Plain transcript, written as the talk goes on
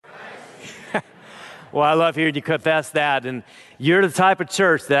Well, I love hearing you confess that, and you're the type of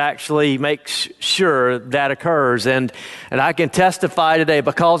church that actually makes sure that occurs, and I can testify today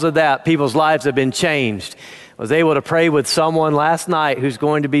because of that, people's lives have been changed. I was able to pray with someone last night who's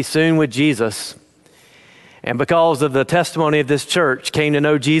going to be soon with Jesus, and because of the testimony of this church, came to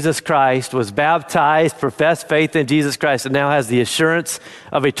know Jesus Christ, was baptized, professed faith in Jesus Christ, and now has the assurance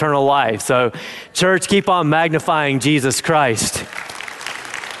of eternal life. So, church, keep on magnifying Jesus Christ.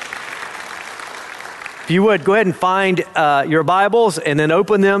 If you would, go ahead and find your Bibles and then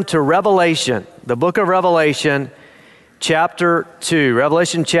open them to Revelation, the book of Revelation, chapter 2.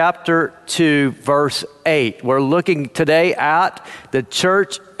 Revelation chapter 2, verse 8. We're looking today at the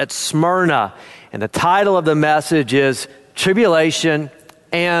church at Smyrna, and the title of the message is Tribulation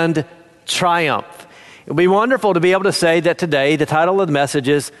and Triumph. It would be wonderful to be able to say that today the title of the message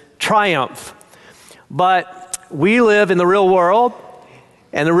is Triumph. But we live in the real world.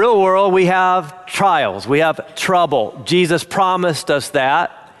 In the real world, we have trials, we have trouble. Jesus promised us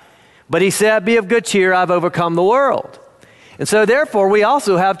that, but he said, be of good cheer, I've overcome the world. And so therefore, we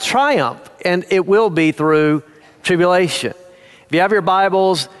also have triumph, and it will be through tribulation. If you have your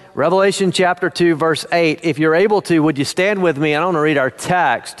Bibles, Revelation chapter 2, verse 8, if you're able to, would you stand with me? I don't want to read our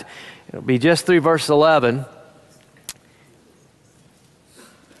text. It'll be just through verse 11.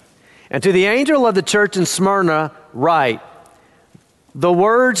 And to the angel of the church in Smyrna, write, the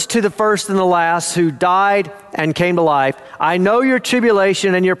words to the first and the last who died and came to life. I know your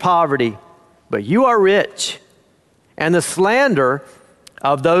tribulation and your poverty, but you are rich. And the slander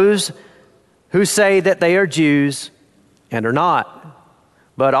of those who say that they are Jews and are not,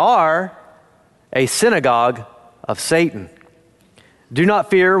 but are a synagogue of Satan. Do not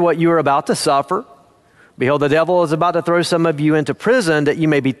fear what you are about to suffer. Behold, the devil is about to throw some of you into prison that you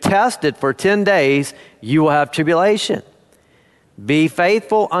may be tested for 10 days. You will have tribulation. Be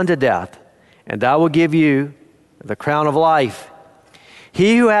faithful unto death, and I will give you the crown of life.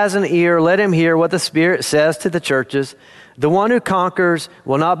 He who has an ear, let him hear what the Spirit says to the churches. The one who conquers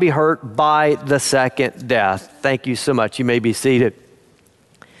will not be hurt by the second death. Thank you so much. You may be seated.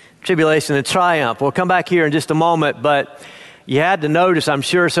 Tribulation and triumph. We'll come back here in just a moment, but you had to notice, I'm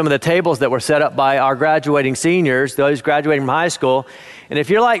sure, some of the tables that were set up by our graduating seniors, those graduating from high school. And if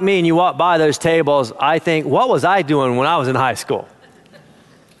you're like me and you walk by those tables, I think, what was I doing when I was in high school?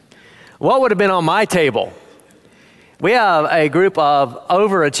 What would have been on my table? We have a group of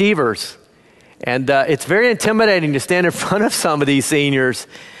overachievers, and it's very intimidating to stand in front of some of these seniors.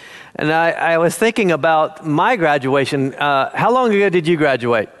 And I was thinking about my graduation. How long ago did you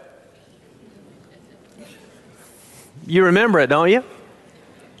graduate? You remember it, don't you?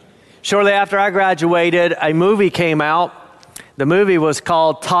 Shortly after I graduated, a movie came out. The movie was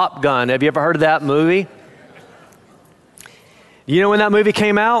called Top Gun. Have you ever heard of that movie? You know when that movie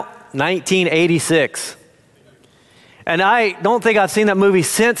came out? 1986. And I don't think I've seen that movie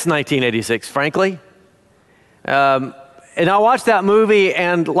since 1986, frankly. And I watched that movie,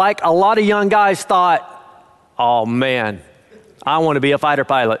 and like a lot of young guys thought, oh man, I want to be a fighter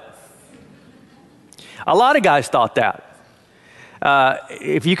pilot. A lot of guys thought that.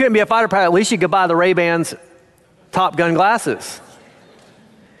 If you couldn't be a fighter pilot, at least you could buy the Ray-Bans Top Gun glasses.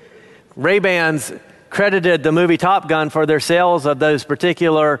 Ray-Bans credited the movie Top Gun for their sales of those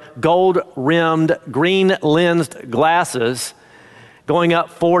particular gold-rimmed, green-lensed glasses going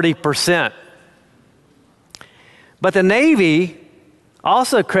up 40%. But the Navy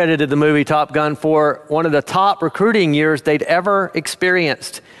also credited the movie Top Gun for one of the top recruiting years they'd ever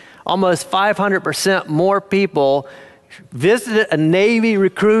experienced. Almost 500% more people visited a Navy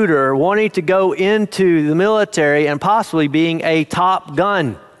recruiter wanting to go into the military and possibly being a Top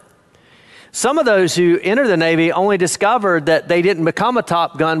Gun. Some of those who entered the Navy only discovered that they didn't become a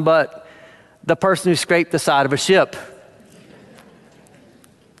Top Gun, but the person who scraped the side of a ship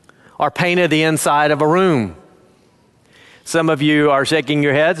or painted the inside of a room. Some of you are shaking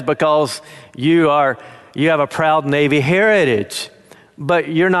your heads because you have a proud Navy heritage, but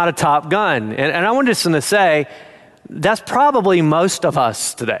you're not a Top Gun. And I want just to say, that's probably most of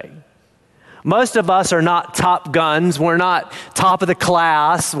us today. Most of us are not Top Guns. We're not top of the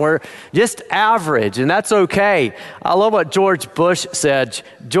class. We're just average, and that's okay. I love what George Bush said.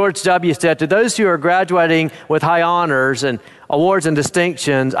 George W. said, to those who are graduating with high honors and awards and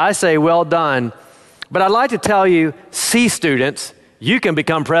distinctions, I say, well done. But I'd like to tell you, C students, you can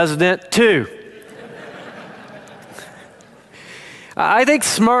become president too. I think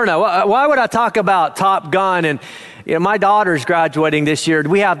Smyrna, why would I talk about Top Gun? And you know, my daughter's graduating this year.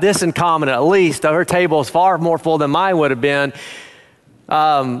 We have this in common, at least. Her table is far more full than mine would have been.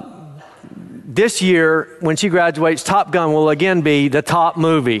 This year, when she graduates, Top Gun will again be the top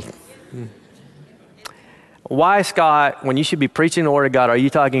movie. Why, Scott, when you should be preaching the Word of God, are you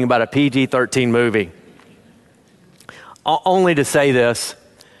talking about a PG-13 movie? Only to say this,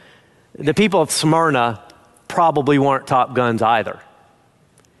 the people of Smyrna probably weren't top guns either.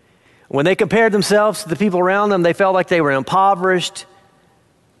 When they compared themselves to the people around them, they felt like they were impoverished.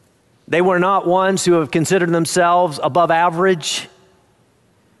 They were not ones who have considered themselves above average.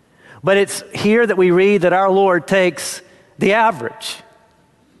 But it's here that we read that our Lord takes the average,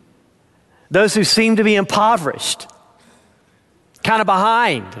 those who seem to be impoverished, kind of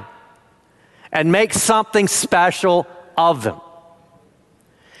behind, and makes something special of them.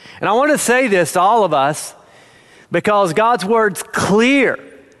 And I want to say this to all of us because God's word's clear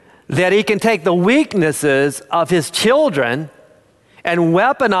that he can take the weaknesses of his children and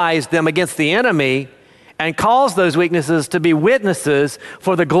weaponize them against the enemy and cause those weaknesses to be witnesses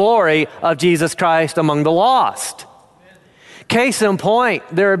for the glory of Jesus Christ among the lost. Case in point,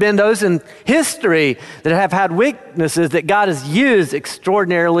 there have been those in history that have had weaknesses that God has used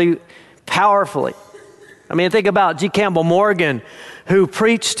extraordinarily powerfully. I mean, think about G. Campbell Morgan, who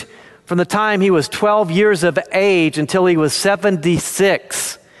preached from the time he was 12 years of age until he was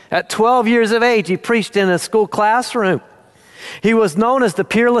 76. At 12 years of age, he preached in a school classroom. He was known as the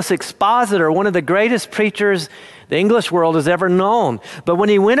peerless expositor, one of the greatest preachers the English world has ever known. But when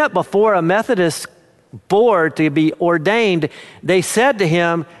he went up before a Methodist board to be ordained, they said to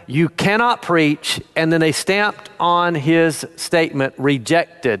him, "You cannot preach," and then they stamped on his statement,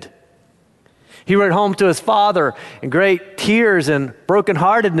 "Rejected." He wrote home to his father in great tears and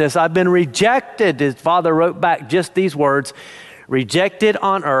brokenheartedness, "I've been rejected." His father wrote back just these words, "Rejected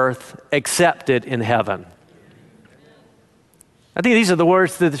on earth, accepted in heaven." I think these are the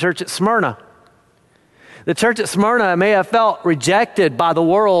words to the church at Smyrna. The church at Smyrna may have felt rejected by the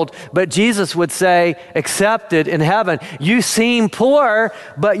world, but Jesus would say, accepted in heaven. You seem poor,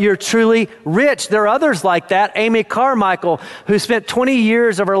 but you're truly rich. There are others like that. Amy Carmichael, who spent 20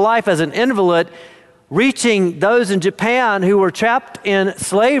 years of her life as an invalid, reaching those in Japan who were trapped in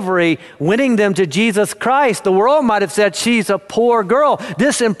slavery, winning them to Jesus Christ. The world might have said she's a poor girl,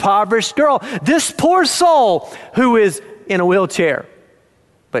 this impoverished girl, this poor soul who is in a wheelchair.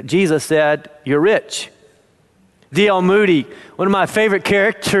 But Jesus said, you're rich. D.L. Moody, one of my favorite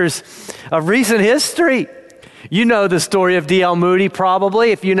characters of recent history. You know the story of D.L. Moody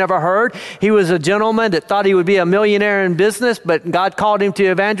probably, if you never heard. He was a gentleman that thought he would be a millionaire in business, but God called him to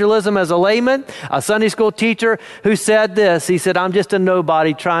evangelism as a layman, a Sunday school teacher who said this. He said, I'm just a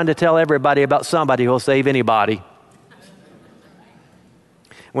nobody trying to tell everybody about somebody who will save anybody.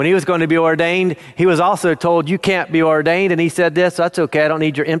 When he was going to be ordained, he was also told, you can't be ordained. And he said this, that's okay, I don't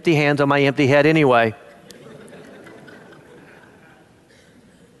need your empty hands on my empty head anyway.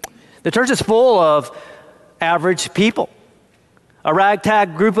 The church is full of average people, a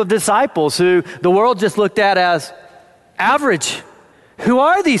ragtag group of disciples who the world just looked at as average. Who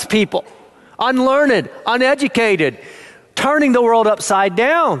are these people? Unlearned, uneducated, turning the world upside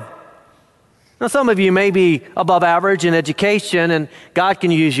down. Now, some of you may be above average in education, and God can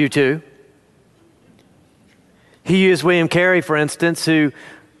use you too. He used William Carey, for instance, who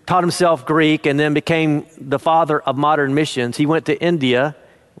taught himself Greek and then became the father of modern missions. He went to India,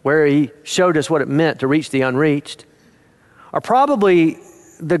 where he showed us what it meant to reach the unreached, are probably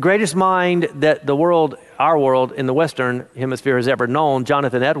the greatest mind that the world, our world in the Western Hemisphere has ever known,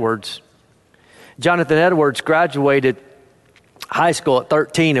 Jonathan Edwards. Jonathan Edwards graduated high school at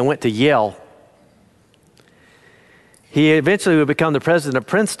 13 and went to Yale. He eventually would become the president of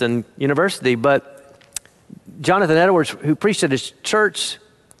Princeton University, but Jonathan Edwards, who preached at his church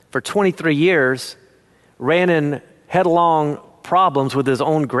for 23 years, ran in headlong problems with his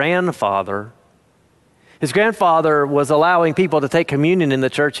own grandfather. His grandfather was allowing people to take communion in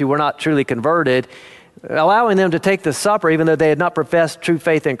the church who were not truly converted, allowing them to take the supper even though they had not professed true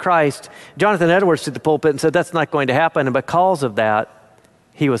faith in Christ. Jonathan Edwards stood the pulpit and said that's not going to happen, and because of that,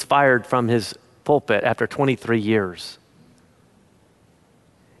 he was fired from his pulpit after 23 years.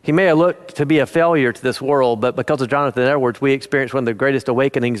 He may have looked to be a failure to this world, but because of Jonathan Edwards, we experienced one of the greatest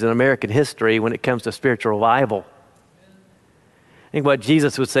awakenings in American history when it comes to spiritual revival. I think what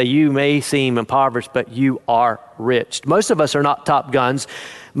Jesus would say, you may seem impoverished, but you are rich. Most of us are not top guns.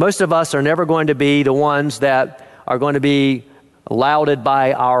 Most of us are never going to be the ones that are going to be lauded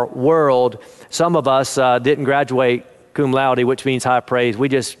by our world. Some of us didn't graduate cum laude, which means high praise. We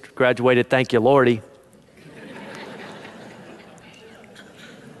just graduated, thank you, Lordy.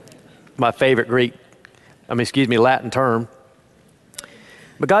 My favorite Latin term.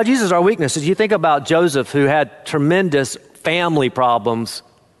 But God uses our weaknesses. You think about Joseph, who had tremendous family problems.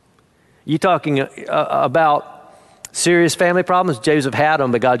 You talking about Serious family problems. Joseph had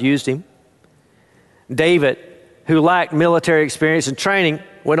them, but God used him. David, who lacked military experience and training,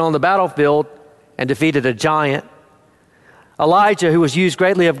 went on the battlefield and defeated a giant. Elijah, who was used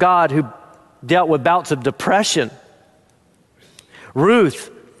greatly of God, who dealt with bouts of depression.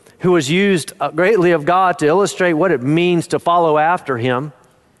 Ruth, who was used greatly of God to illustrate what it means to follow after him,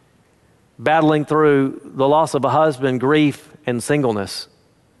 battling through the loss of a husband, grief, and singleness.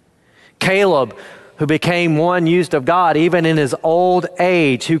 Caleb, who became one used of God even in his old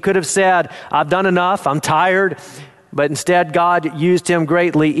age, who could have said, I've done enough, I'm tired, but instead God used him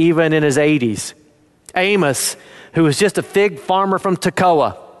greatly even in his 80s. Amos, who was just a fig farmer from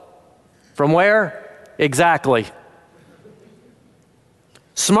Tekoa. From where? Exactly.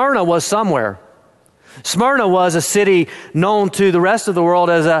 Smyrna was somewhere. Smyrna was a city known to the rest of the world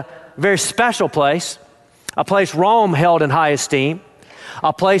as a very special place, a place Rome held in high esteem,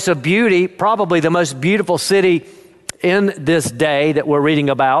 a place of beauty, probably the most beautiful city in this day that we're reading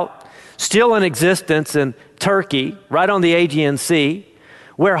about, still in existence in Turkey, right on the Aegean Sea,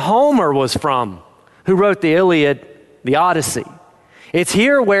 where Homer was from, who wrote the Iliad, the Odyssey. It's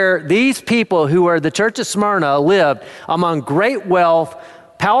here where these people who are the church of Smyrna lived among great wealth,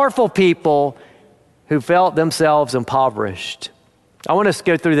 powerful people who felt themselves impoverished. I want us to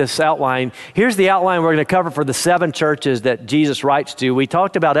go through this outline. Here's the outline we're going to cover for the 7 churches that Jesus writes to. We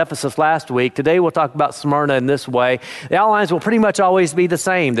talked about Ephesus last week. Today we'll talk about Smyrna in this way. The outlines will pretty much always be the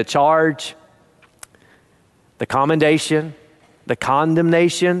same. The charge, the commendation, the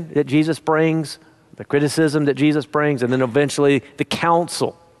condemnation that Jesus brings, the criticism that Jesus brings, and then eventually the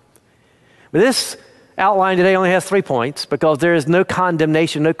counsel. But this outline today only has 3 points because there is no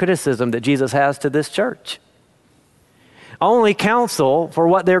condemnation, no criticism that Jesus has to this church. Only counsel for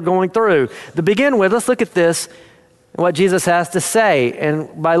what they're going through. To begin with, let's look at this, what Jesus has to say.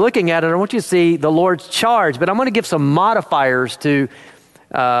 And by looking at it, I want you to see the Lord's charge. But I'm going to give some modifiers to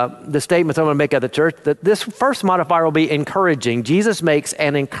the statements I'm going to make of the church. This first modifier will be encouraging. Jesus makes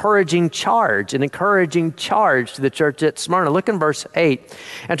an encouraging charge to the church at Smyrna. Look in verse 8.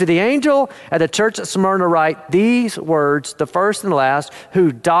 And to the angel at the church at Smyrna write these words, the first and the last,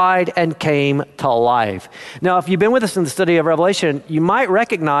 who died and came to life. Now, if you've been with us in the study of Revelation, you might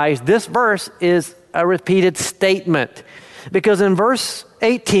recognize this verse is a repeated statement. Because in verse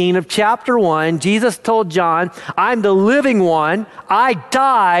 18 of chapter 1, Jesus told John, I'm the living one, I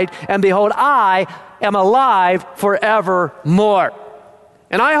died, and behold, I am alive forevermore.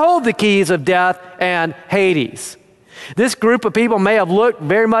 And I hold the keys of death and Hades. This group of people may have looked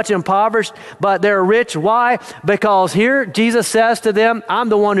very much impoverished, but they're rich. Why? Because here Jesus says to them, I'm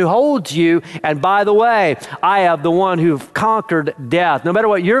the one who holds you, and by the way, I have the one who conquered death. No matter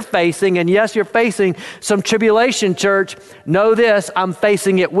what you're facing, and yes, you're facing some tribulation, church, know this, I'm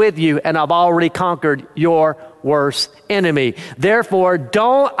facing it with you, and I've already conquered your worst enemy. Therefore,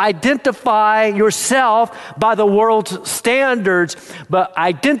 don't identify yourself by the world's standards, but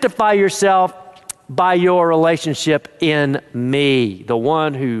identify yourself by your relationship in me, the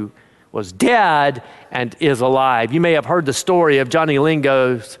one who was dead and is alive. You may have heard the story of Johnny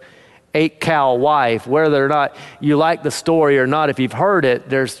Lingo's 8-cow wife. Whether or not you like the story or not, if you've heard it,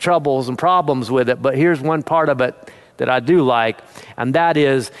 there's troubles and problems with it. But here's one part of it that I do like, and that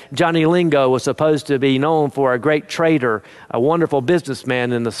is Johnny Lingo was supposed to be known for a great trader, a wonderful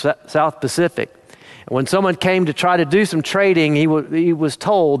businessman in the South Pacific. When someone came to try to do some trading, he was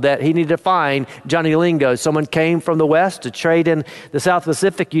told that he needed to find Johnny Lingo. Someone came from the West to trade in the South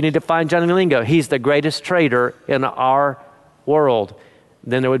Pacific. You need to find Johnny Lingo. He's the greatest trader in our world.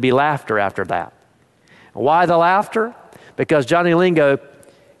 Then there would be laughter after that. Why the laughter? Because Johnny Lingo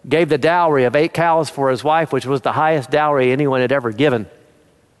gave the dowry of 8 cows for his wife, which was the highest dowry anyone had ever given.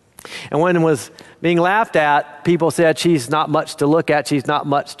 And when it was being laughed at, people said, she's not much to look at, she's not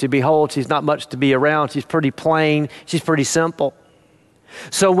much to behold, she's not much to be around, she's pretty plain, she's pretty simple.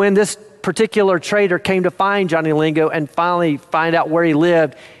 So when this particular trader came to find Johnny Lingo and finally find out where he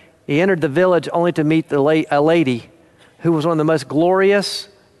lived, he entered the village only to meet a lady who was one of the most glorious,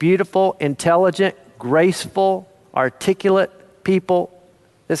 beautiful, intelligent, graceful, articulate people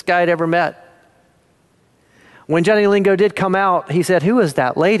this guy had ever met. When Johnny Lingo did come out, he said, who is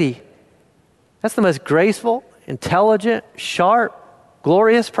that lady? That's the most graceful, intelligent, sharp,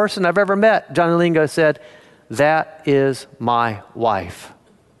 glorious person I've ever met. Johnny Lingo said, that is my wife.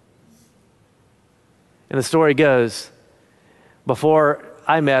 And the story goes, before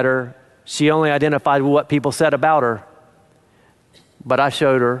I met her, she only identified with what people said about her, but I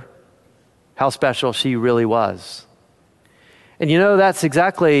showed her how special she really was. And you know, that's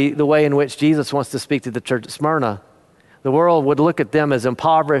exactly the way in which Jesus wants to speak to the church at Smyrna. The world would look at them as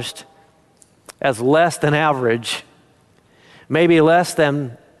impoverished, as less than average, maybe less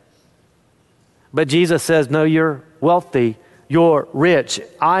than, but Jesus says, no, you're wealthy, you're rich.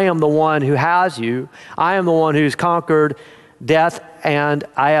 I am the one who has you. I am the one who's conquered death, and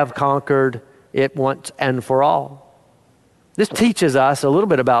I have conquered it once and for all. This teaches us a little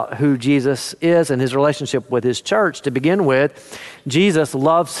bit about who Jesus is and his relationship with his church. To begin with, Jesus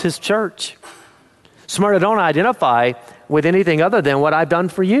loves his church. Smyrna, don't identify with anything other than what I've done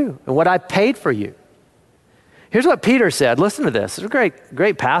for you and what I paid for you. Here's what Peter said. Listen to this. It's a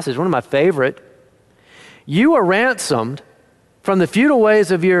great passage, one of my favorite. You were ransomed from the futile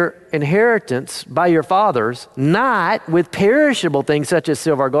ways of your inheritance by your fathers, not with perishable things such as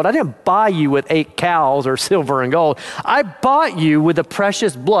silver or gold. I didn't buy you with 8 cows or silver and gold. I bought you with the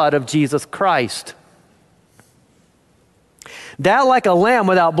precious blood of Jesus Christ. That like a lamb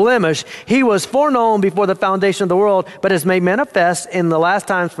without blemish, he was foreknown before the foundation of the world, but is made manifest in the last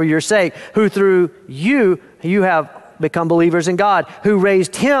times for your sake, who through you have become believers in God, who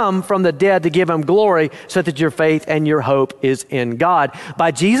raised him from the dead to give him glory, so that your faith and your hope is in God.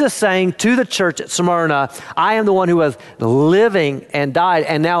 By Jesus saying to the church at Smyrna, I am the one who was living and died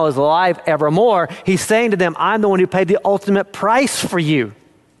and now is alive evermore, he's saying to them, I'm the one who paid the ultimate price for you.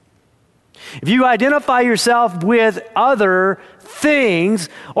 If you identify yourself with other things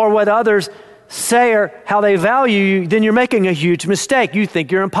or what others say or how they value you, then you're making a huge mistake. You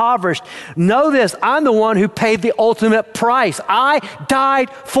think you're impoverished. Know this, I'm the one who paid the ultimate price. I died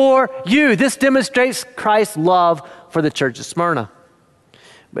for you. This demonstrates Christ's love for the church of Smyrna.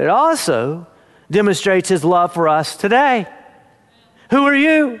 But it also demonstrates his love for us today. Who are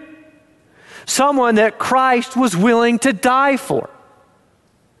you? Someone that Christ was willing to die for.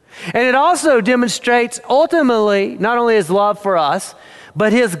 And it also demonstrates ultimately not only his love for us,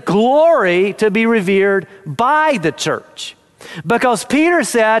 but his glory to be revered by the church. Because Peter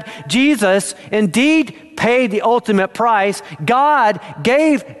said Jesus indeed paid the ultimate price. God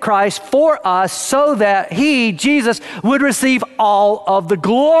gave Christ for us so that he, Jesus, would receive all of the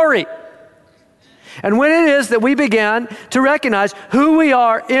glory. And when it is that we begin to recognize who we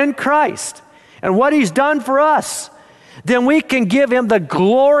are in Christ and what he's done for us, then we can give him the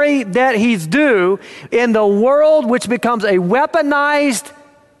glory that he's due in the world, which becomes a weaponized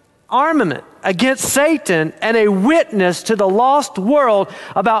armament against Satan and a witness to the lost world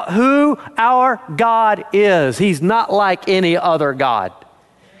about who our God is. He's not like any other God.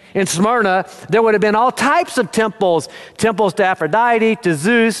 In Smyrna, there would have been all types of temples to Aphrodite, to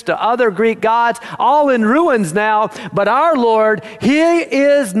Zeus, to other Greek gods, all in ruins now. But our Lord, he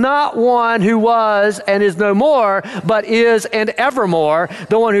is not one who was and is no more, but is and evermore,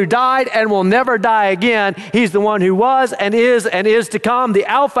 the one who died and will never die again. He's the one who was and is to come, the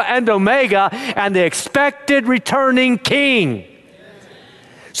Alpha and Omega, and the expected returning King.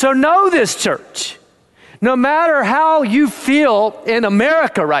 So know this, church. No matter how you feel in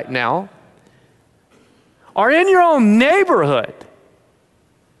America right now, or in your own neighborhood,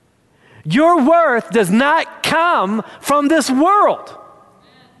 your worth does not come from this world.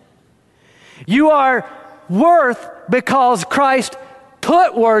 You are worth because Christ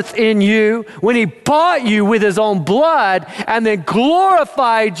put worth in you when he bought you with his own blood and then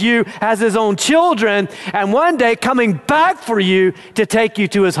glorified you as his own children, and one day coming back for you to take you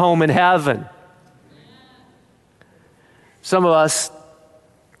to his home in heaven. Some of us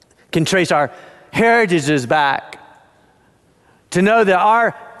can trace our heritages back to know that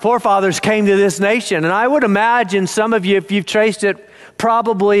our forefathers came to this nation. And I would imagine some of you, if you've traced it,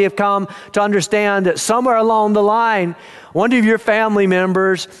 probably have come to understand that somewhere along the line, one of your family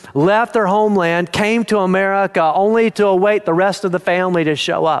members left their homeland, came to America only to await the rest of the family to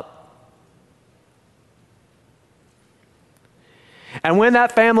show up. And when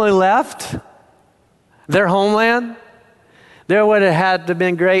that family left their homeland, there would have had to have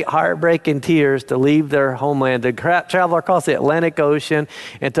been great heartbreak and tears to leave their homeland, to travel across the Atlantic Ocean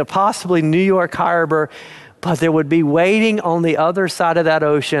and to possibly New York Harbor. But there would be waiting on the other side of that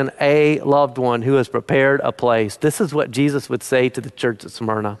ocean a loved one who has prepared a place. This is what Jesus would say to the church at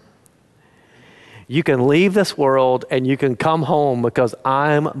Smyrna. You can leave this world and you can come home because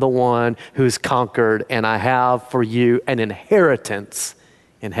I'm the one who's conquered, and I have for you an inheritance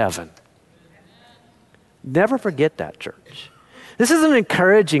in heaven. Never forget that, church. This is an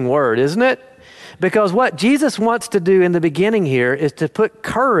encouraging word, isn't it? Because what Jesus wants to do in the beginning here is to put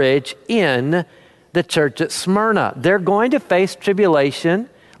courage in the church at Smyrna. They're going to face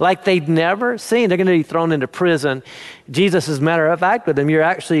tribulation like they'd never seen. They're going to be thrown into prison. Jesus is matter of fact with them. You're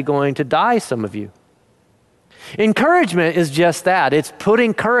actually going to die, some of you. Encouragement is just that. It's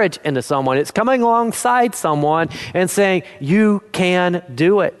putting courage into someone. It's coming alongside someone and saying, you can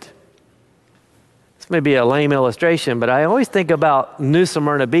do it. may be a lame illustration, but I always think about New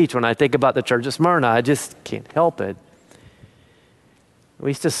Smyrna Beach when I think about the church of Smyrna. I just can't help it. We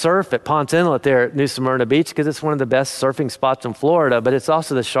used to surf at Ponce Inlet there at New Smyrna Beach because it's one of the best surfing spots in Florida, but it's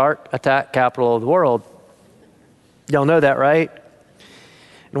also the shark attack capital of the world. Y'all know that, right?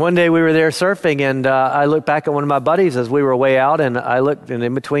 And one day we were there surfing, and I looked back at one of my buddies as we were way out, and I looked, and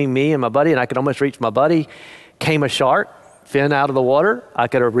in between me and my buddy, and I could almost reach my buddy, came a shark, fin out of the water. I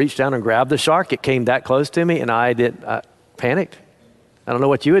could have reached down and grabbed the shark. It came that close to me, and I panicked. I don't know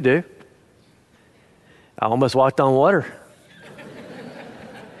what you would do. I almost walked on water.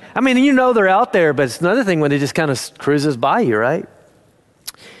 I mean, you know they're out there, but it's another thing when it just kind of cruises by you, right?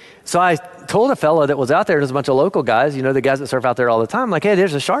 So I told a fellow that was out there, there's a bunch of local guys, you know, the guys that surf out there all the time, like, hey,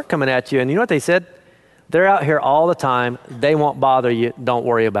 there's a shark coming at you. And you know what they said? They're out here all the time. They won't bother you. Don't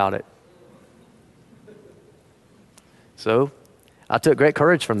worry about it. So I took great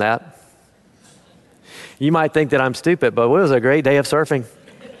courage from that. You might think that I'm stupid, but it was a great day of surfing.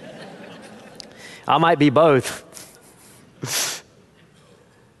 I might be both.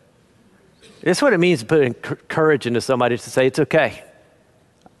 It's what it means to put courage into somebody to say, it's okay.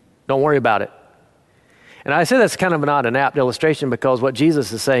 Don't worry about it. And I say that's kind of not an apt illustration because what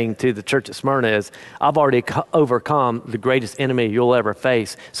Jesus is saying to the church at Smyrna is, I've already overcome the greatest enemy you'll ever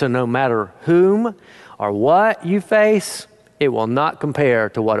face. So no matter whom or what you face, it will not compare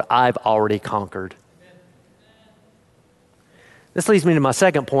to what I've already conquered. This leads me to my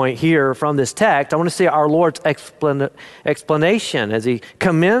second point here from this text. I want to see our Lord's explanation as he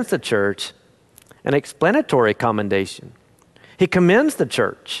commends the church, an explanatory commendation. He commends the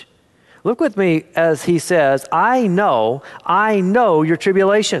church. Look with me as he says, I know your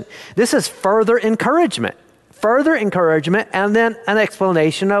tribulation. This is further encouragement, and then an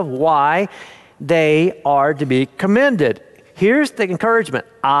explanation of why they are to be commended. Here's the encouragement.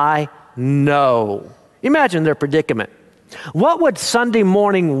 I know. Imagine their predicament. What would Sunday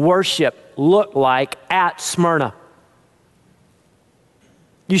morning worship look like at Smyrna?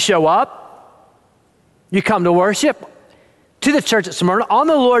 You show up, you come to worship to the church at Smyrna on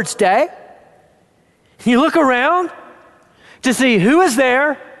the Lord's Day. You look around to see who is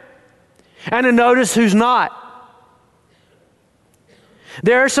there and to notice who's not.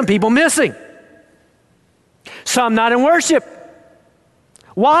 There are some people missing. Some not in worship.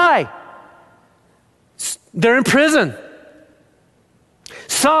 Why? They're in prison.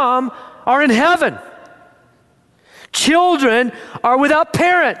 Some are in heaven. Children are without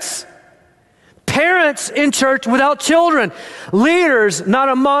parents. Parents in church without children. Leaders not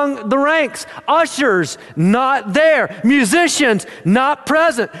among the ranks. Ushers not there. Musicians not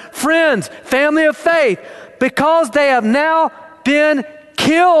present. Friends, family of faith, because they have now been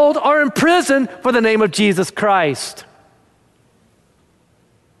killed or imprisoned for the name of Jesus Christ.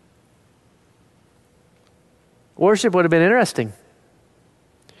 Worship would have been interesting.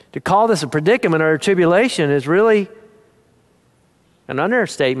 To call this a predicament or a tribulation is really an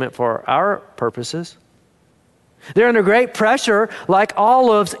understatement for our purposes. They're under great pressure like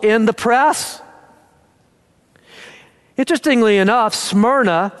olives in the press. Interestingly enough,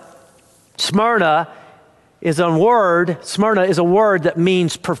 Smyrna is a word that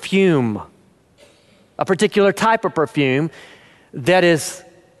means perfume. A particular type of perfume that is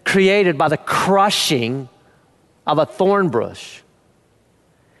created by the crushing of a thorn bush.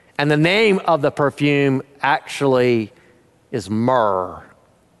 And the name of the perfume actually is myrrh.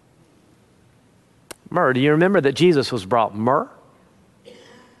 Myrrh. Do you remember that Jesus was brought myrrh?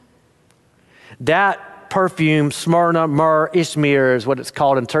 That perfume, Smyrna, myrrh, ishmir is what it's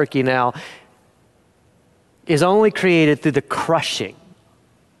called in Turkey now, is only created through the crushing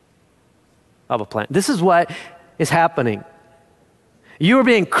of a plant. This is what is happening. You are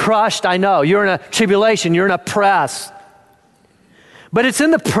being crushed, I know. You're in a tribulation. You're in a press. But it's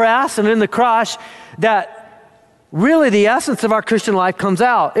in the press and in the crush that really the essence of our Christian life comes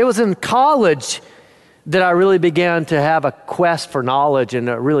out. It was in college that I really began to have a quest for knowledge and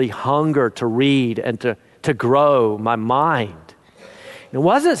a really hunger to read and to grow my mind. It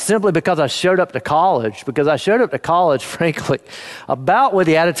wasn't simply because I showed up to college, because I showed up to college, frankly, about with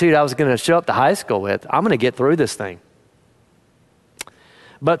the attitude I was going to show up to high school with. I'm going to get through this thing.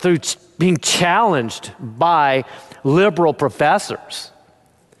 But through being challenged by liberal professors,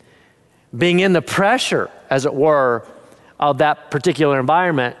 being in the pressure, as it were, of that particular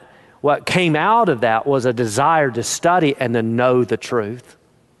environment, what came out of that was a desire to study and to know the truth.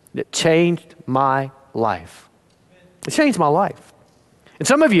 It changed my life. It changed my life. And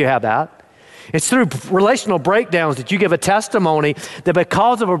some of you have that. It's through relational breakdowns that you give a testimony that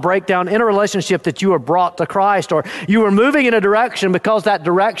because of a breakdown in a relationship that you were brought to Christ, or you were moving in a direction because that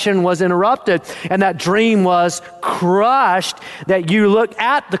direction was interrupted and that dream was crushed, that you look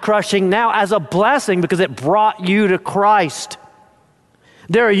at the crushing now as a blessing because it brought you to Christ.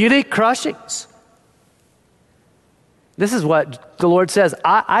 There are unique crushings. This is what the Lord says,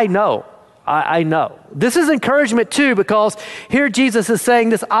 I know. I know. This is encouragement too, because here Jesus is saying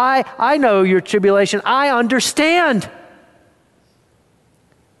this, I know your tribulation. I understand.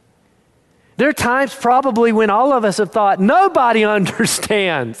 There are times probably when all of us have thought, nobody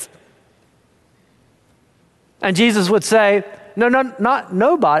understands. And Jesus would say, no, not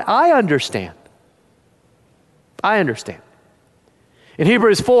nobody. I understand. I understand. In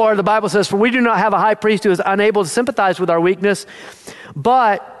Hebrews 4, the Bible says, for we do not have a high priest who is unable to sympathize with our weakness,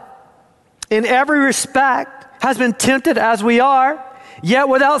 but in every respect has been tempted as we are, yet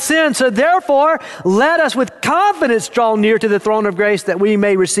without sin. So therefore, let us with confidence draw near to the throne of grace that we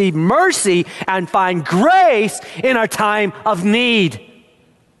may receive mercy and find grace in our time of need.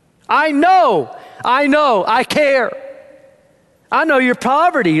 I know, I care. I know your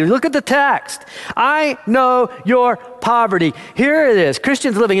poverty. Look at the text. I know your poverty. Here it is.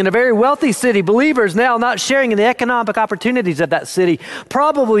 Christians living in a very wealthy city, believers now not sharing in the economic opportunities of that city,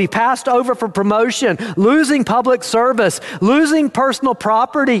 probably passed over for promotion, losing public service, losing personal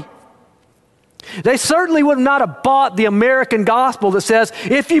property. They certainly would not have bought the American gospel that says,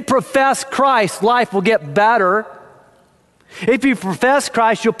 if you profess Christ, life will get better. If you profess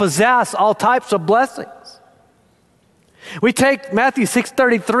Christ, you'll possess all types of blessings. We take Matthew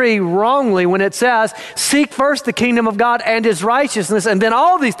 6:33 wrongly when it says, seek first the kingdom of God and his righteousness, and then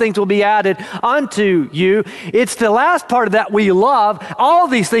all these things will be added unto you. It's the last part of that we love, all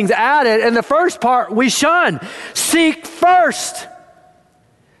these things added, and the first part we shun. Seek first.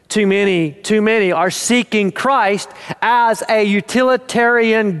 Too many are seeking Christ as a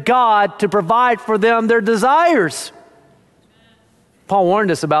utilitarian God to provide for them their desires. Paul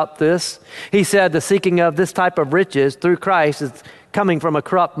warned us about this. He said the seeking of this type of riches through Christ is coming from a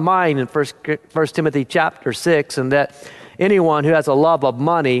corrupt mind in 1 Timothy chapter 6, and that anyone who has a love of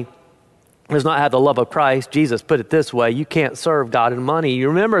money does not have the love of Christ. Jesus put it this way, you can't serve God and money. You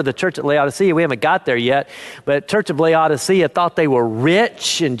remember the church at Laodicea, we haven't got there yet, but church of Laodicea thought they were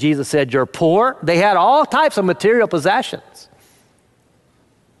rich, and Jesus said, you're poor. They had all types of material possessions,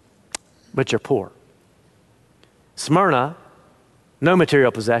 but you're poor. Smyrna, no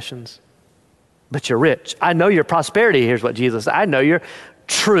material possessions, but you're rich. I know your prosperity. Here's what Jesus said. I know your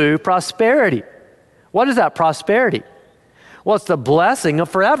true prosperity. What is that prosperity? Well, it's the blessing of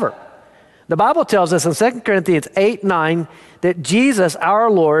forever. The Bible tells us in 2 Corinthians 8:9 that Jesus,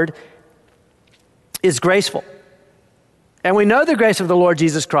 our Lord, is graceful. And we know the grace of the Lord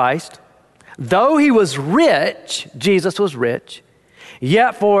Jesus Christ. Though he was rich, Jesus was rich,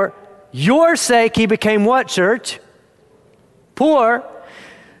 yet for your sake he became what, church? Poor,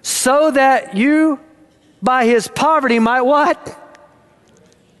 so that you by his poverty might what?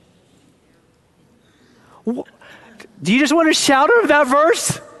 Do you just want to shout over that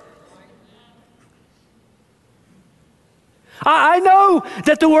verse? I know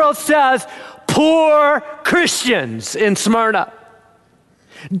that the world says poor Christians in Smyrna.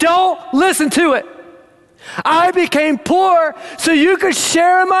 Don't listen to it. I became poor so you could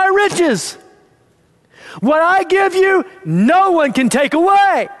share in my riches. What I give you, no one can take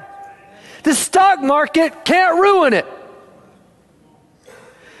away. The stock market can't ruin it.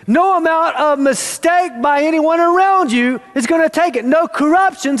 No amount of mistake by anyone around you is going to take it. No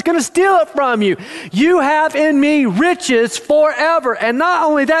corruption is going to steal it from you. You have in me riches forever. And not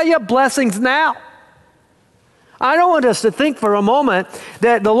only that, you have blessings now. I don't want us to think for a moment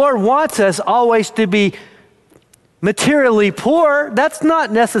that the Lord wants us always to be materially poor. That's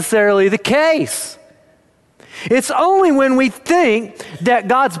not necessarily the case. It's only when we think that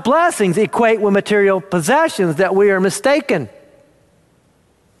God's blessings equate with material possessions that we are mistaken.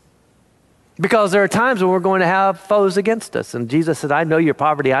 Because there are times when we're going to have foes against us. And Jesus said, I know your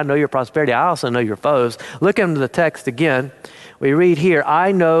poverty, I know your prosperity, I also know your foes. Look into the text again. We read here,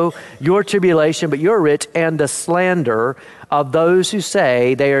 I know your tribulation, but you're rich, and the slander of those who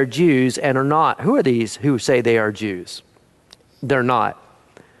say they are Jews and are not. Who are these who say they are Jews? They're not.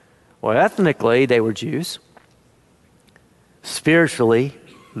 Well, ethnically, they were Jews. Spiritually,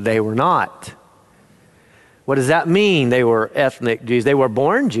 they were not. What does that mean? They were ethnic Jews. They were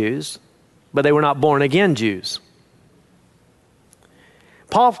born Jews, but they were not born again Jews.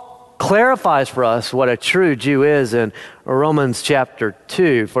 Paul clarifies for us what a true Jew is in Romans chapter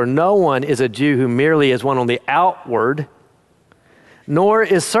 2. For no one is a Jew who merely is one on the outward, nor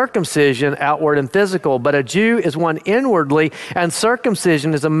is circumcision outward and physical, but a Jew is one inwardly, and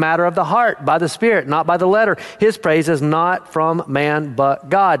circumcision is a matter of the heart, by the Spirit, not by the letter. His praise is not from man, but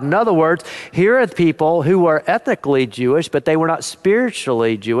God. In other words, here are people who were ethnically Jewish, but they were not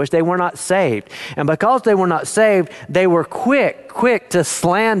spiritually Jewish. They were not saved. And because they were not saved, they were quick to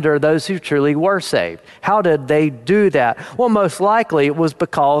slander those who truly were saved. How did they do that? Well, most likely it was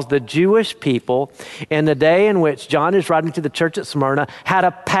because the Jewish people in the day in which John is writing to the church at Smyrna had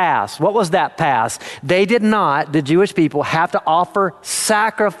a past. What was that past? They did not, the Jewish people, have to offer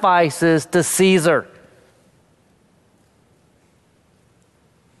sacrifices to Caesar.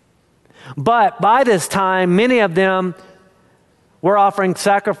 But by this time, many of them were offering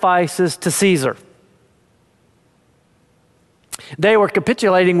sacrifices to Caesar. They were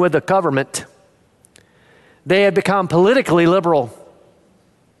capitulating with the government. They had become politically liberal,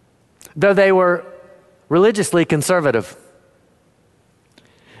 though they were religiously conservative.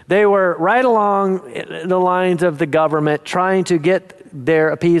 They were right along the lines of the government, trying to get their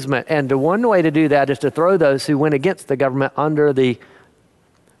appeasement. And the one way to do that is to throw those who went against the government under the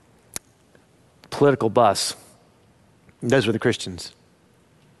political bus. Those were the Christians.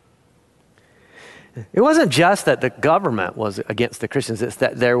 It wasn't just that the government was against the Christians. It's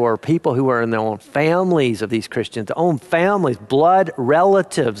that there were people who were in their own families of these Christians, their own families, blood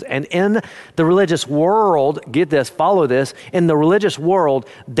relatives. And in the religious world, get this, follow this, in the religious world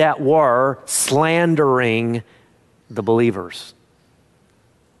that were slandering the believers.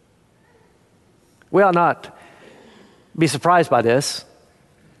 We ought not be surprised by this,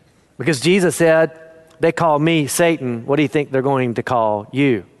 because Jesus said, they call me Satan. What do you think they're going to call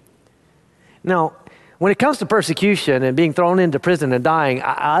you? Now, when it comes to persecution and being thrown into prison and dying,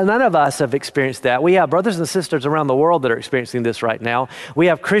 none of us have experienced that. We have brothers and sisters around the world that are experiencing this right now. We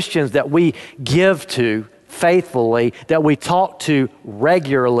have Christians that we give to faithfully, that we talk to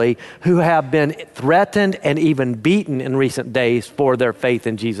regularly, who have been threatened and even beaten in recent days for their faith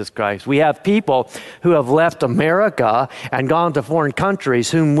in Jesus Christ. We have people who have left America and gone to foreign countries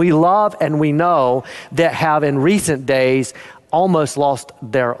whom we love and we know that have in recent days almost lost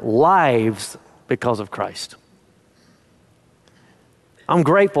their lives because of Christ. I'm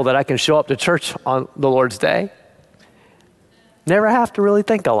grateful that I can show up to church on the Lord's Day. Never have to really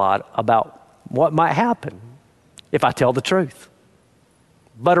think a lot about what might happen if I tell the truth.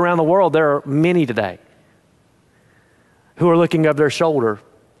 But around the world, there are many today who are looking over their shoulder,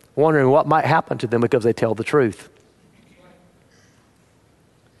 wondering what might happen to them because they tell the truth.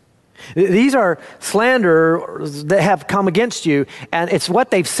 These are slanders that have come against you, and it's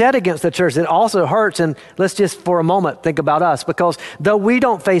what they've said against the church that also hurts. And let's just for a moment think about us, because though we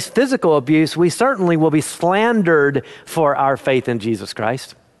don't face physical abuse, we certainly will be slandered for our faith in Jesus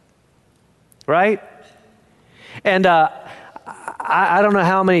Christ. Right? And I don't know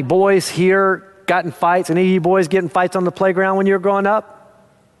how many boys here got in fights. Any of you boys get in fights on the playground when you were growing up?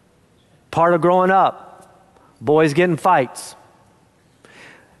 Part of growing up. Boys get in fights.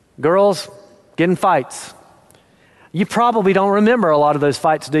 Girls get in fights. You probably don't remember a lot of those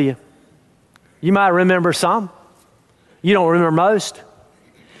fights, do you? You might remember some. You don't remember most.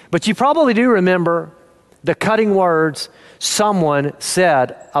 But you probably do remember the cutting words someone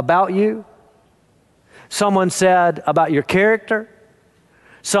said about you, someone said about your character,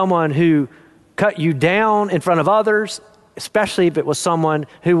 someone who cut you down in front of others, especially if it was someone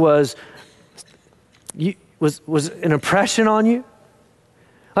who was an impression on you.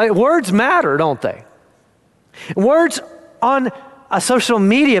 Like, words matter, don't they? Words on a social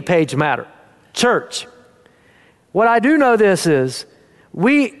media page matter. Church, what I do know this is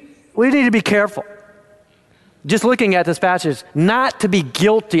we need to be careful, just looking at this passage, not to be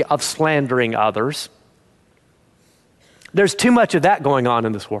guilty of slandering others. There's too much of that going on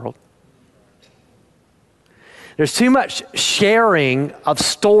in this world. There's too much sharing of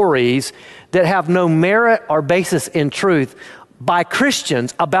stories that have no merit or basis in truth by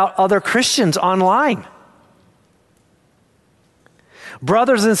Christians about other Christians online.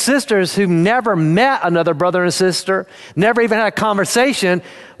 Brothers and sisters who never met another brother and sister, never even had a conversation,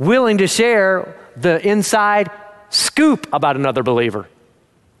 willing to share the inside scoop about another believer.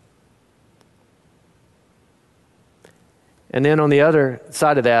 And then on the other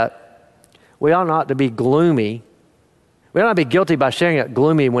side of that, we ought not to be gloomy. We ought not be guilty by sharing it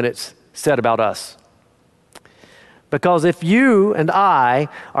gloomy when it's said about us. Because if you and I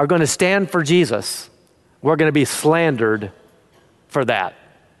are going to stand for Jesus, we're going to be slandered for that.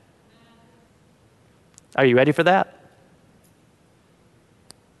 Are you ready for that?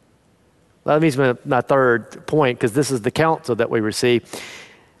 Well, that means my third point, because this is the counsel that we receive.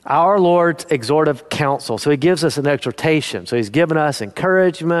 Our Lord's exhortive counsel. So he gives us an exhortation. So he's given us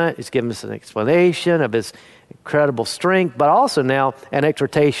encouragement. He's given us an explanation of his incredible strength, but also now an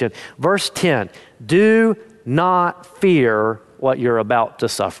exhortation. Verse 10, do not fear what you're about to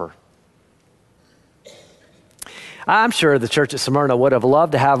suffer. I'm sure the church at Smyrna would have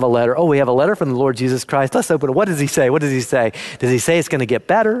loved to have a letter. Oh, we have a letter from the Lord Jesus Christ. Let's open it. What does he say? What does he say? Does he say it's going to get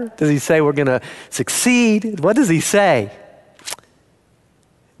better? Does he say we're going to succeed? What does he say?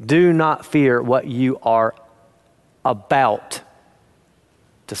 Do not fear what you are about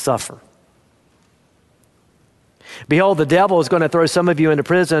to suffer. Behold, the devil is going to throw some of you into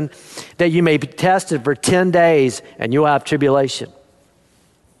prison that you may be tested for 10 days and you'll have tribulation.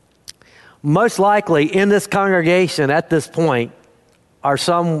 Most likely in this congregation at this point, or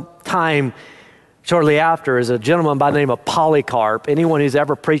some time shortly after, is a gentleman by the name of Polycarp. Anyone who's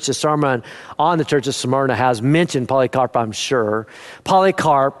ever preached a sermon on the church of Smyrna has mentioned Polycarp, I'm sure.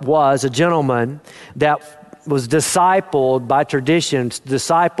 Polycarp was a gentleman that was discipled by tradition,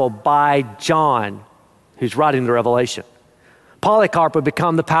 discipled by John, who's writing the Revelation. Polycarp would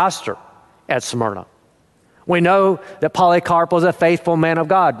become the pastor at Smyrna. We know that Polycarp was a faithful man of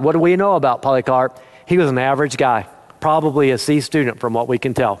God. What do we know about Polycarp? He was an average guy, probably a C student from what we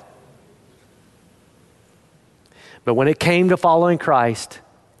can tell. But when it came to following Christ,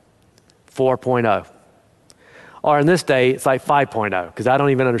 4.0. Or in this day, it's like 5.0, because I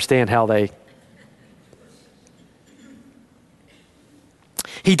don't even understand how they...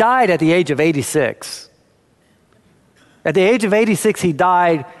 He died at the age of 86. At the age of 86, he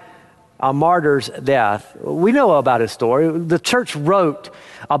died a martyr's death. We know about his story. The church wrote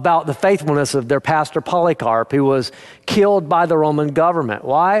about the faithfulness of their pastor Polycarp, who was killed by the Roman government.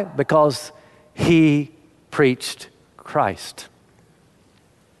 Why? Because he preached Christ.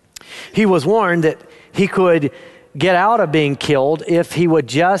 He was warned that he could get out of being killed if he would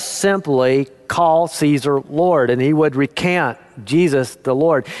just simply call Caesar Lord, and he would recant Jesus the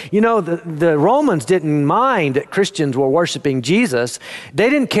Lord. You know, the Romans didn't mind that Christians were worshiping Jesus. They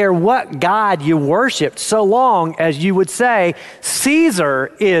didn't care what God you worshiped, so long as you would say,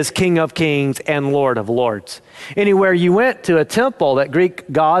 Caesar is King of Kings and Lord of Lords. Anywhere you went to a temple that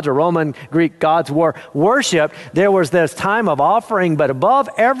Greek gods or Roman Greek gods were worshipped, there was this time of offering, but above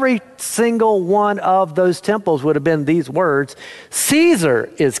every single one of those temples would have been these words,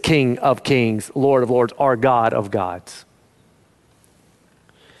 Caesar is King of Kings, Lord of Lords, or God of gods.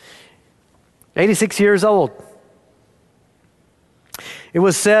 86 years old. It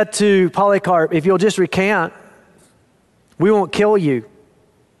was said to Polycarp, if you'll just recant, we won't kill you.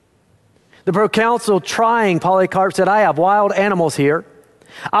 The proconsul, trying Polycarp, said, I have wild animals here.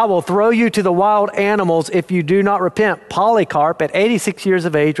 I will throw you to the wild animals if you do not repent. Polycarp, at 86 years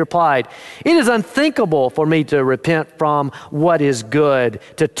of age, replied, it is unthinkable for me to repent from what is good,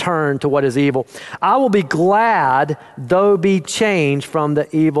 to turn to what is evil. I will be glad, though be changed from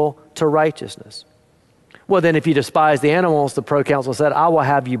the evil to righteousness. Well, then if you despise the animals, the proconsul said, I will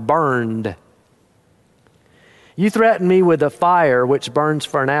have you burned. You threaten me with a fire which burns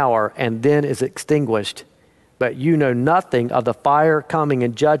for an hour and then is extinguished. But you know nothing of the fire coming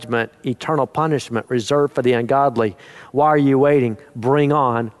in judgment, eternal punishment reserved for the ungodly. Why are you waiting? Bring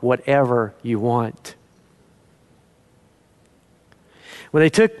on whatever you want. When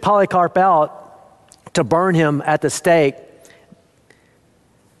they took Polycarp out to burn him at the stake,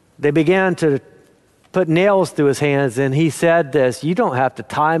 they began to put nails through his hands, and he said this, you don't have to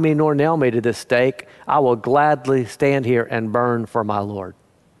tie me nor nail me to this stake. I will gladly stand here and burn for my Lord.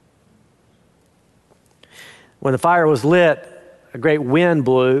 When the fire was lit, a great wind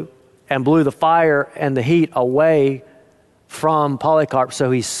blew and blew the fire and the heat away from Polycarp,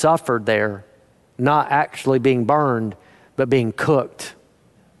 so he suffered there, not actually being burned, but being cooked.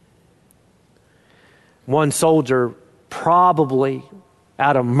 One soldier, probably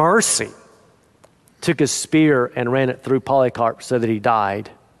out of mercy, took his spear and ran it through Polycarp so that he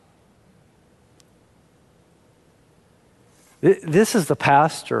died. This is the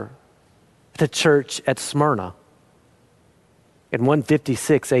pastor at the church at Smyrna in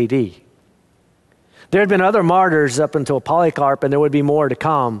 156 AD. There had been other martyrs up until Polycarp, and there would be more to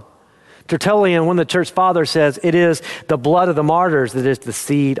come. Tertullian, one of the church fathers, says it is the blood of the martyrs that is the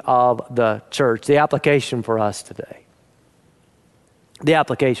seed of the church. The application for us today. The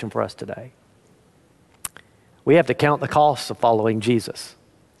application for us today. We have to count the costs of following Jesus.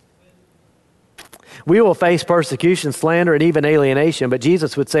 We will face persecution, slander, and even alienation, but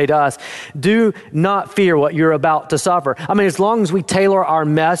Jesus would say to us, do not fear what you're about to suffer. I mean, as long as we tailor our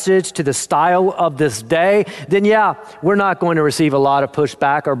message to the style of this day, then yeah, we're not going to receive a lot of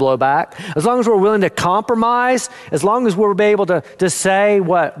pushback or blowback. As long as we're willing to compromise, as long as we're able to say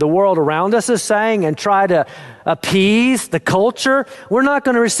what the world around us is saying and try to appease the culture, we're not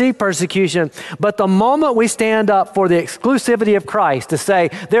going to receive persecution. But the moment we stand up for the exclusivity of Christ to say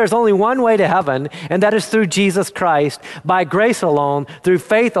there's only one way to heaven, and that is through Jesus Christ, by grace alone, through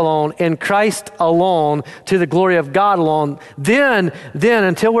faith alone, in Christ alone, to the glory of God alone, then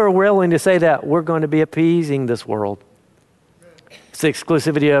until we're willing to say that, we're going to be appeasing this world. It's the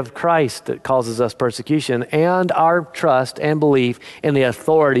exclusivity of Christ that causes us persecution, and our trust and belief in the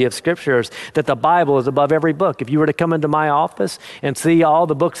authority of Scriptures, that the Bible is above every book. If you were to come into my office and see all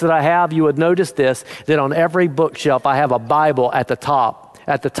the books that I have, you would notice this, that on every bookshelf I have a Bible at the top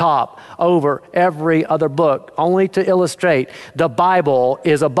over every other book, only to illustrate the Bible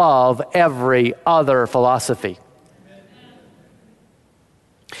is above every other philosophy.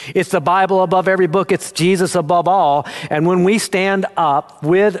 It's the Bible above every book. It's Jesus above all. And when we stand up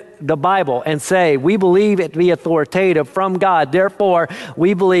with the Bible and say, we believe it to be authoritative from God, therefore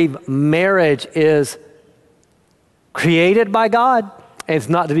we believe marriage is created by God and it's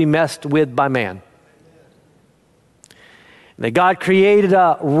not to be messed with by man. That God created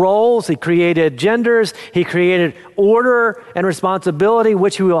roles, He created genders, He created order and responsibility,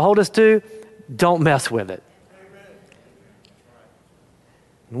 which He will hold us to. Don't mess with it.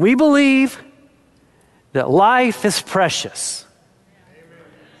 We believe that life is precious.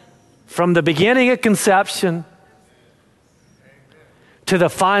 From the beginning of conception to the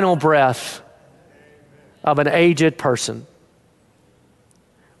final breath of an aged person.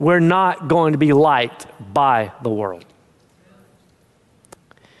 We're not going to be liked by the world.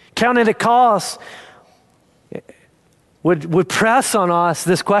 Counting the cost would press on us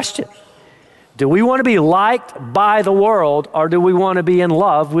this question. Do we want to be liked by the world, or do we want to be in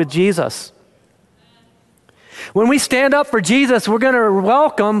love with Jesus? When we stand up for Jesus, we're going to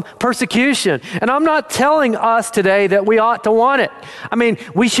welcome persecution. And I'm not telling us today that we ought to want it. I mean,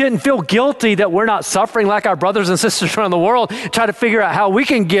 we shouldn't feel guilty that we're not suffering like our brothers and sisters around the world, try to figure out how we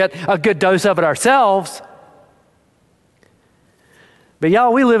can get a good dose of it ourselves. But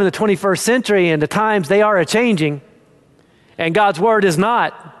y'all, we live in the 21st century, and the times, they are a-changing, and God's word is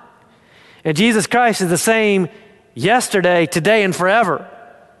not. And Jesus Christ is the same yesterday, today, and forever.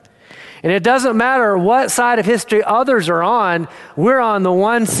 And it doesn't matter what side of history others are on, we're on the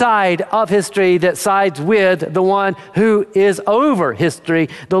one side of history that sides with the one who is over history,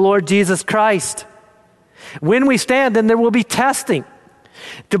 the Lord Jesus Christ. When we stand, then there will be testing.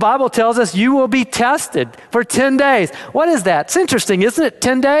 The Bible tells us you will be tested for 10 days. What is that? It's interesting, isn't it?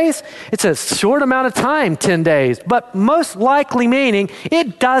 10 days? It's a short amount of time, 10 days. But most likely meaning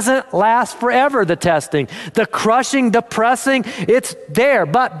it doesn't last forever, the testing. The crushing, the pressing, it's there.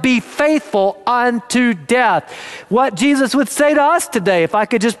 But be faithful unto death. What Jesus would say to us today, if I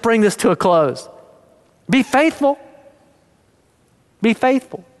could just bring this to a close. Be faithful. Be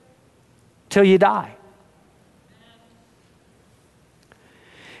faithful till you die.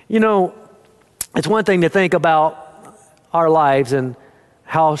 You know, it's one thing to think about our lives and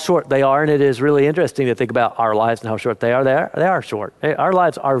how short they are, and it is really interesting to think about our lives and how short they are. They are short. Our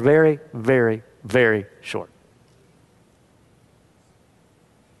lives are very, very, very short.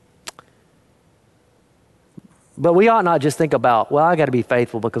 But we ought not just think about, well, I got to be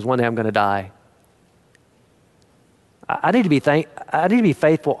faithful because one day I'm going to die. I need to be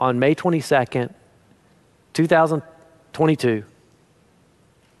faithful on May 22nd, 2022.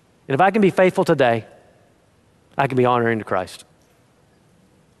 And if I can be faithful today, I can be honoring to Christ.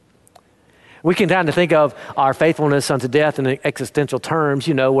 We can kind of think of our faithfulness unto death in existential terms,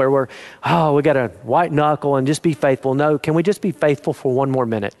 you know, where we got to white knuckle and just be faithful. No, can we just be faithful for one more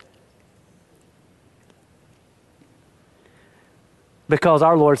minute? Because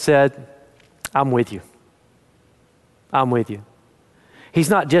our Lord said, I'm with you. I'm with you. He's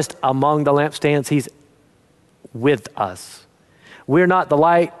not just among the lampstands, He's with us. We're not the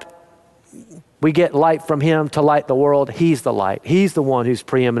light. We get light from Him to light the world. He's the light. He's the one who's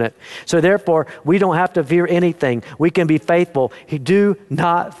preeminent. So therefore, we don't have to fear anything. We can be faithful. Do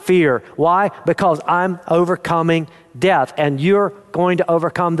not fear. Why? Because I'm overcoming death, and you're going to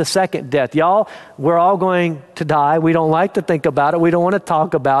overcome the second death. Y'all, we're all going to die. We don't like to think about it. We don't want to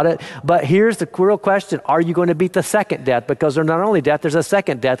talk about it. But here's the real question. Are you going to beat the second death? Because there's not only death, there's a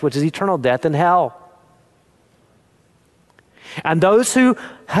second death, which is eternal death in hell. And those who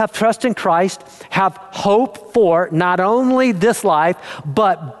have trust in Christ have hope for not only this life,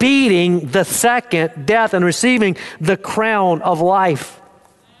 but beating the second death and receiving the crown of life.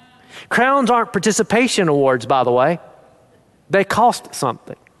 Crowns aren't participation awards, by the way. They cost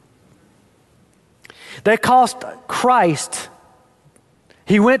something. They cost Christ.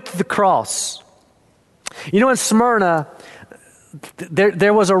 He went to the cross. You know, in Smyrna,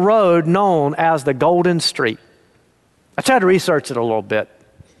 there was a road known as the Golden Street. I tried to research it a little bit.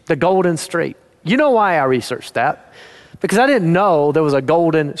 The Golden Street. You know why I researched that? Because I didn't know there was a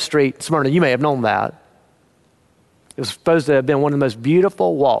Golden Street in Smyrna. You may have known that. It was supposed to have been one of the most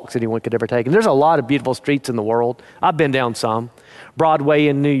beautiful walks anyone could ever take. And there's a lot of beautiful streets in the world. I've been down some. Broadway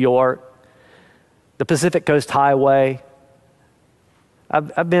in New York, the Pacific Coast Highway.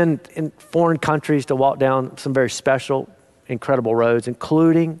 I've been in foreign countries to walk down some very special, incredible roads,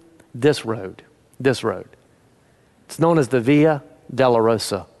 including this road. This road. It's known as the Via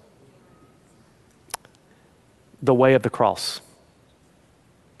Dolorosa, the way of the cross.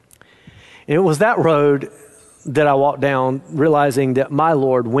 And it was that road that I walked down, realizing that my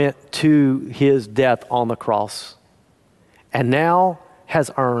Lord went to his death on the cross and now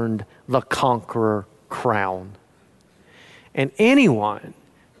has earned the conqueror crown. And anyone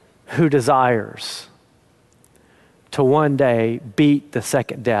who desires to one day beat the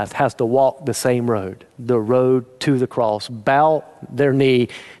second death has to walk the same road, the road to the cross, bow their knee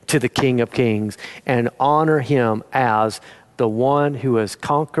to the King of Kings and honor him as the one who has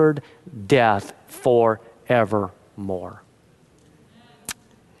conquered death forevermore.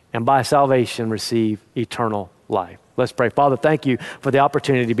 And by salvation receive eternal life. Let's pray. Father, thank you for the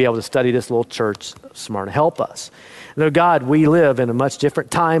opportunity to be able to study this little church, Smyrna. Help us. Lord God, we live in a much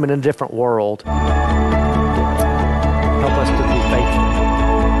different time and in a different world. Help us to be faithful.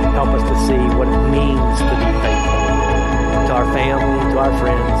 Help us to see what it means to be faithful to our family, to our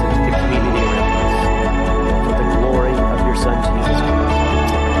friends, and to the community around us. For the glory of your Son, Jesus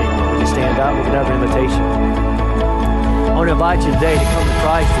Christ. Amen. Would you stand up with another invitation? I want to invite you today to come to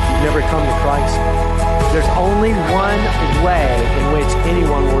Christ if you've never come to Christ. There's only one way in which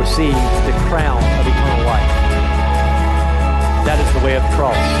anyone will receive the crown of eternal life. That is the way of the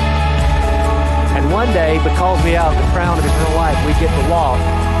cross. And one day, because we have the crown of eternal life, we get to walk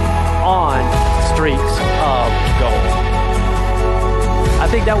on streets of gold. I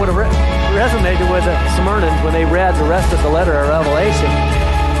think that would have resonated with the Smyrnans when they read the rest of the letter of Revelation.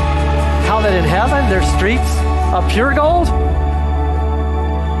 How that in heaven there's streets of pure gold.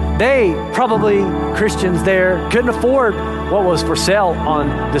 They, probably Christians there, couldn't afford what was for sale on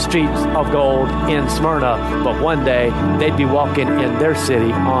the streets of gold in Smyrna, but one day they'd be walking in their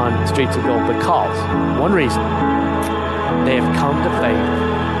city on streets of gold because, one reason, they have come to faith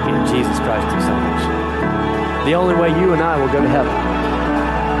in Jesus Christ as salvation. The only way you and I will go to heaven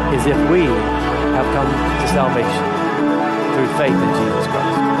is if we have come to salvation through faith in Jesus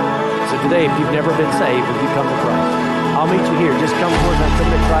Christ. So today, if you've never been saved, would you come to Christ? I'll meet you here. Just come forward and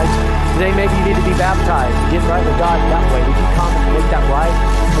submit to Christ. Today, maybe you need to be baptized, get right with God that way. Would you come and make that right?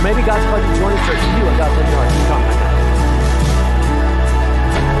 Or maybe God's calling you to join the church. You do what God's in your heart. You come right now.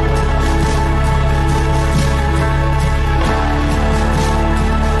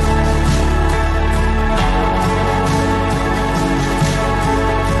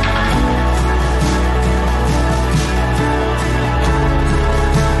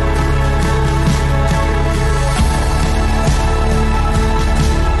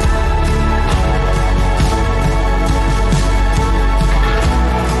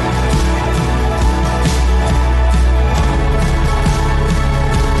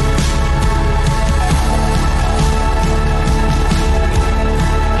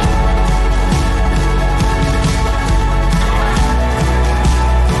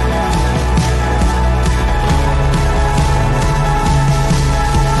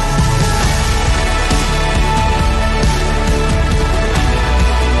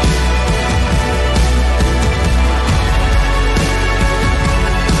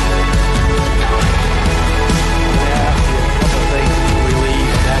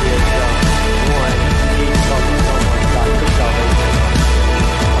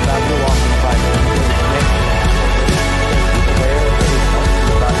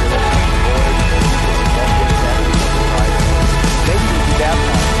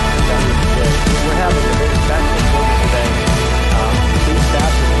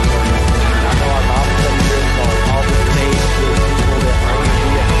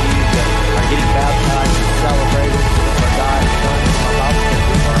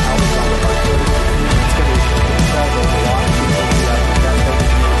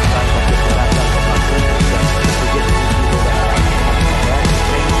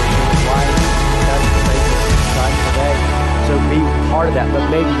 part of that, but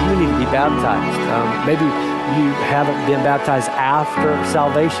maybe you need to be baptized. Maybe you haven't been baptized after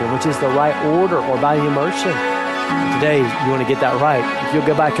salvation, which is the right order, or by immersion. Today, you want to get that right. If you'll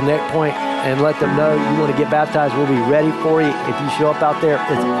go by Connect Point and let them know you want to get baptized, we'll be ready for you. If you show up out there,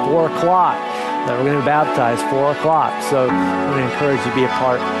 it's 4 o'clock that we're going to baptize, 4 o'clock. So I'm going to encourage you to be a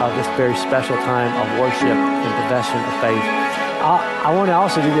part of this very special time of worship and profession of faith. I want to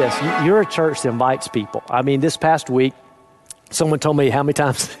also do this. You're a church that invites people. I mean, this past week, someone told me how many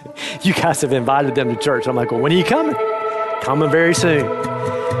times you guys have invited them to church. I'm like, well, when are you coming? Coming very soon.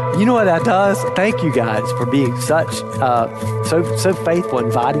 You know what that does? Thank you guys for being so faithful,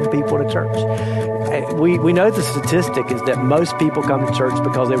 inviting people to church. We know the statistic is that most people come to church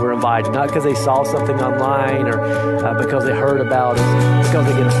because they were invited, not because they saw something online or because they heard about it, because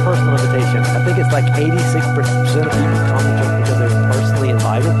they get a personal invitation. I think it's like 86% of people come to church because they were personally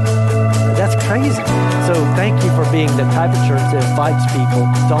invited. That's crazy. So thank you for being the type of church that invites people.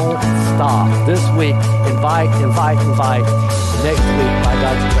 Don't stop. This week, invite. Next week, by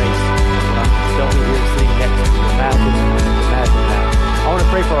God's grace, they'll be here sitting next to you. Imagine that. I want to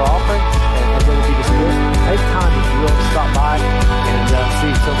pray for our offering, and then we'll be dismissed. Take time, if you will, to stop by and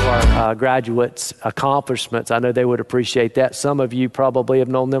see some of our graduates' accomplishments. I know they would appreciate that. Some of you probably have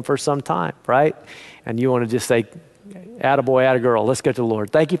known them for some time, right? And you want to just say, attaboy, attagirl, let's go to the Lord.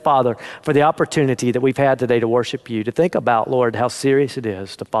 Thank you, Father, for the opportunity that we've had today to worship you, to think about, Lord, how serious it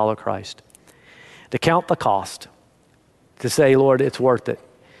is to follow Christ, to count the cost, to say, Lord, it's worth it,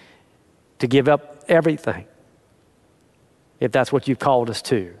 to give up everything, if that's what you've called us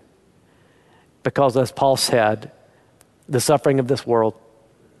to. Because as Paul said, the suffering of this world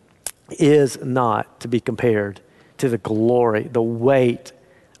is not to be compared to the glory, the weight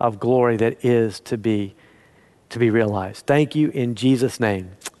of glory that is to be realized. Thank you in Jesus'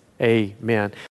 name. Amen.